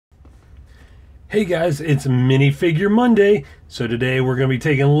Hey guys, it's Minifigure Monday, so today we're going to be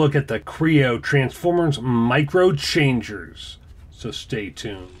taking a look at the Kre-O Transformers Micro Changers. So stay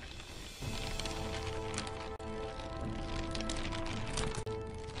tuned.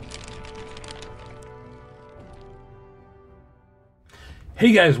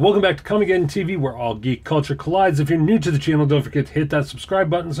 Hey guys, welcome back to Comicgeddon TV, where all geek culture collides. If you're new to the channel, don't forget to hit that subscribe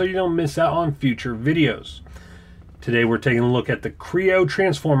button so you don't miss out on future videos. Today we're taking a look at the Kre-O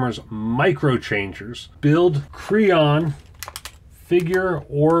Transformers Micro Changers. Build Kreon figure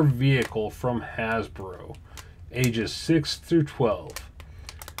or vehicle from Hasbro. Ages 6 through 12.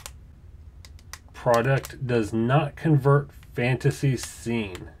 Product does not convert fantasy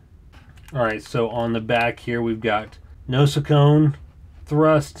scene. Alright, so on the back here we've got Nosocone,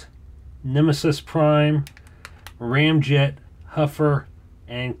 Thrust, Nemesis Prime, Ramjet, Huffer,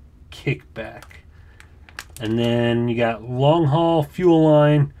 and Kickback. And then you got Long Haul, Fuel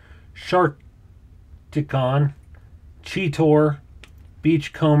Line, Sharkticon, Cheetor,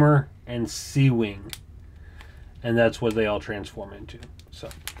 Beachcomber, and Sea-Wing. And that's what they all transform into. So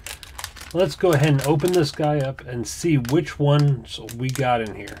let's go ahead and open this guy up and see which ones we got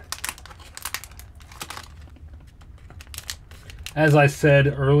in here. As I said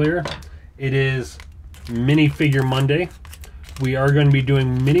earlier, it is Minifigure Monday. We are going to be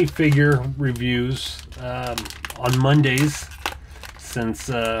doing minifigure reviews on Mondays since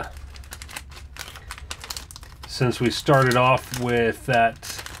we started off with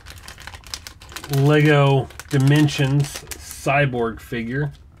that Lego Dimensions Cyborg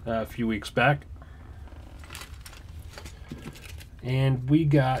figure a few weeks back. And we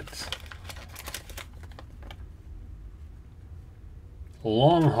got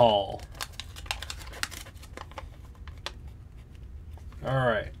Long Haul.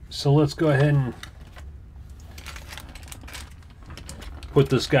 Alright, so let's go ahead and put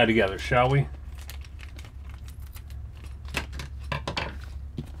this guy together, shall we?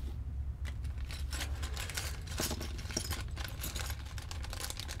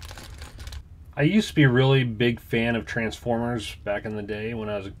 I used to be a really big fan of Transformers back in the day when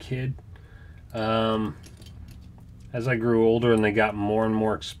I was a kid. As I grew older and they got more and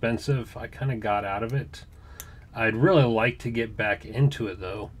more expensive, I kind of got out of it. I'd really like to get back into it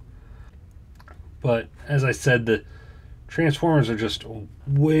though. But as I said, the Transformers are just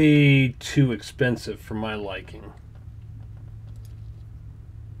way too expensive for my liking.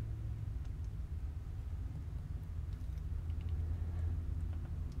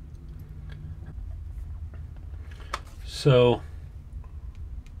 So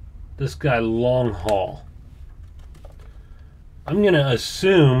this guy Long Haul, I'm going to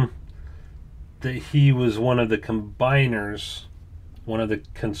assume that he was one of the combiners, one of the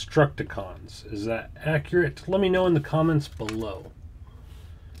Constructicons. Is that accurate? Let me know in the comments below.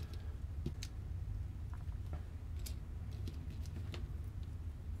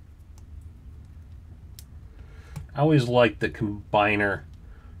 I always liked the combiner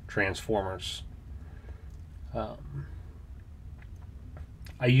Transformers. I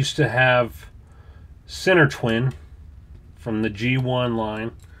used to have Center Twin from the G1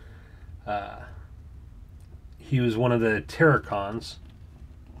 line. He was one of the Terracons.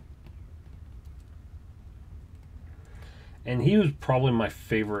 And he was probably my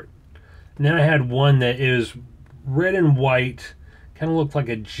favorite. And then I had one that is red and white, kind of looked like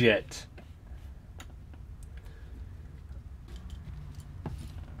a jet.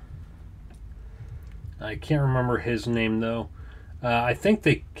 I can't remember his name though. I think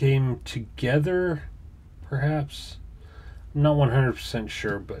they came together, perhaps. I'm not 100%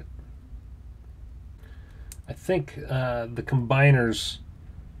 sure, but I think the combiners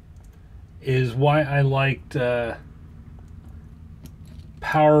is why I liked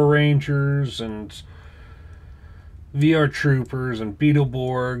Power Rangers and VR Troopers and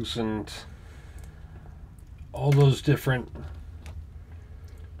Beetleborgs and all those different,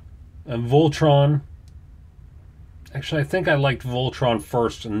 and Voltron. Actually, I think I liked Voltron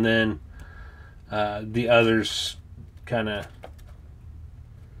first, and then the others kind of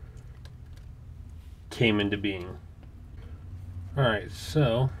came into being. Alright,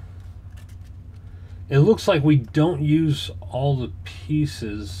 so it looks like we don't use all the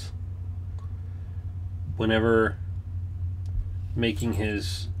pieces whenever making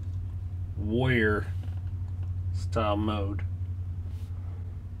his warrior style mode.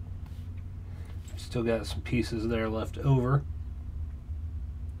 Still got some pieces there left over.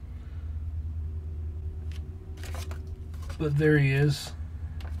 But there he is.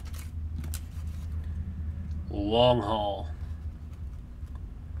 Long Haul.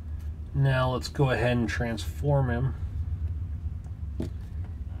 Now let's go ahead and transform him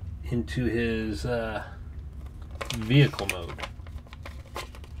into his vehicle mode.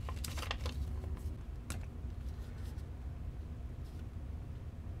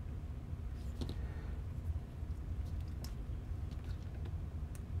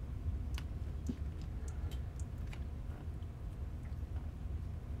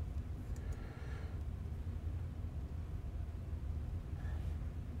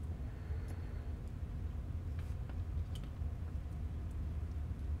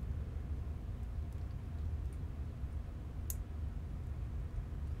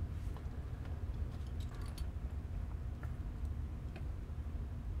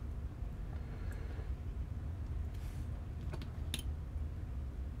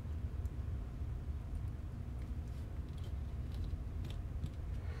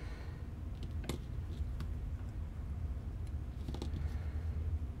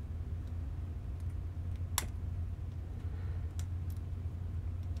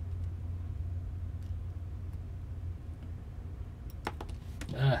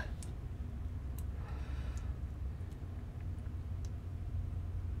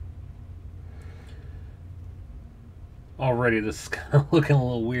 Already this is kind of looking a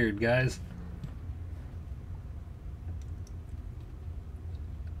little weird, guys.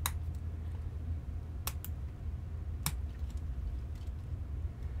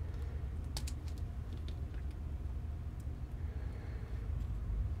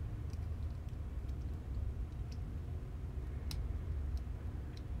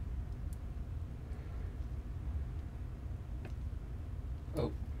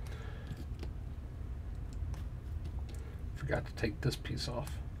 Oh. Forgot to take this piece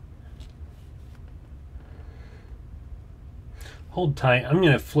off. Hold tight. I'm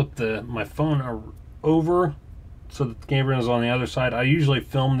going to flip my phone over so that the camera is on the other side. I usually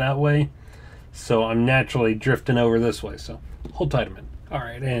film that way, so I'm naturally drifting over this way. So hold tight a minute. All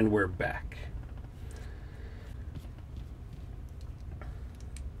right, and we're back.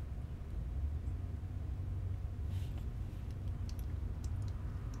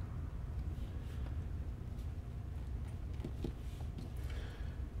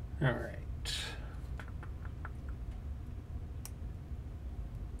 All right.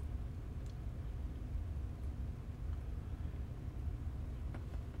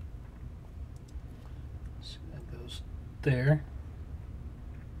 So that goes there.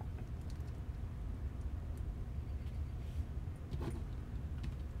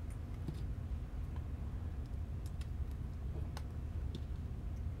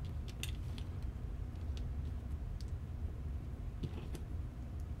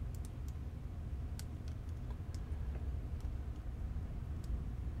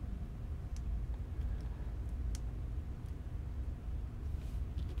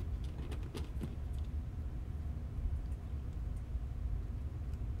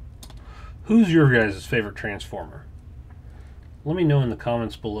 Who's your guys' favorite Transformer? Let me know in the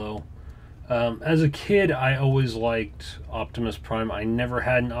comments below. As a kid, I always liked Optimus Prime. I never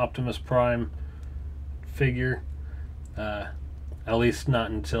had an Optimus Prime figure. At least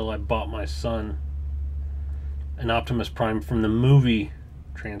not until I bought my son an Optimus Prime from the movie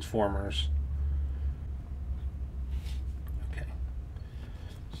Transformers. Okay.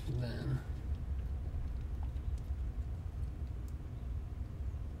 So then...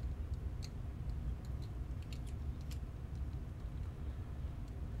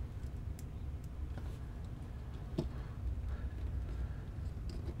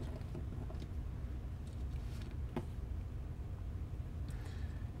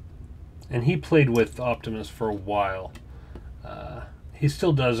 And he played with Optimus for a while. He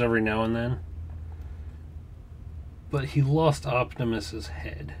still does every now and then. But he lost Optimus's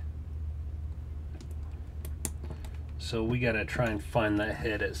head. So we gotta try and find that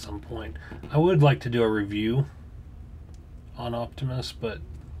head at some point. I would like to do a review on Optimus, but...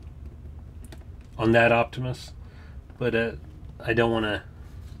 on that Optimus. But I don't want to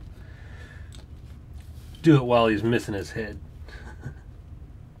do it while he's missing his head.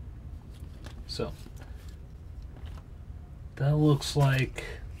 So that looks like,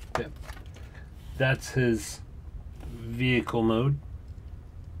 yep, that's his vehicle mode.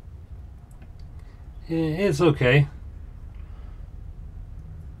 It's okay.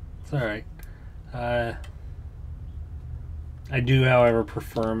 It's alright. I do, however,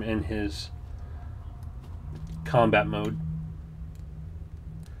 prefer him in his combat mode.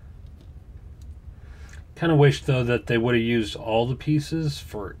 Kind of wish, though, that they would have used all the pieces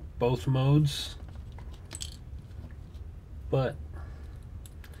for both modes, but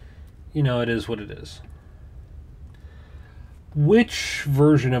you know, it is what it is. Which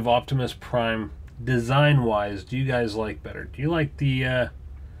version of Optimus Prime, design wise, do you guys like better? Do you like the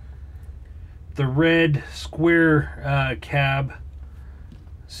the red square cab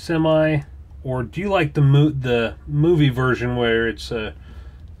semi, or do you like the movie version where it's a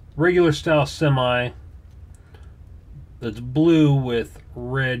regular style semi that's blue with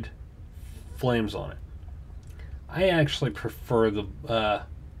red flames on it? I actually prefer the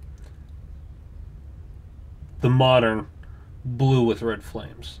modern blue with red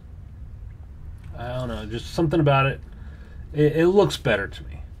flames. I don't know, just something about it. It looks better to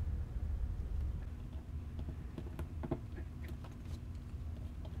me.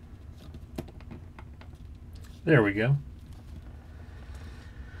 There we go.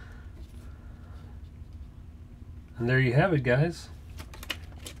 And there you have it, guys.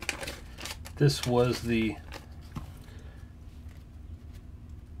 This was the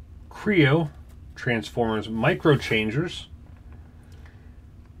Kre-O Transformers Micro Changers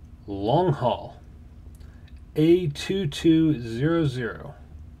Long Haul A2200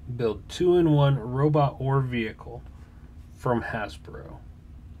 build 2-in-1 robot or vehicle from Hasbro.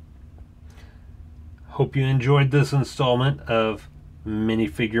 Hope you enjoyed this installment of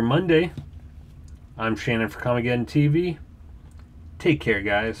Minifigure Monday. I'm Shannon for Comicgeddon TV. Take care,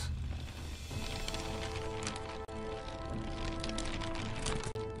 guys.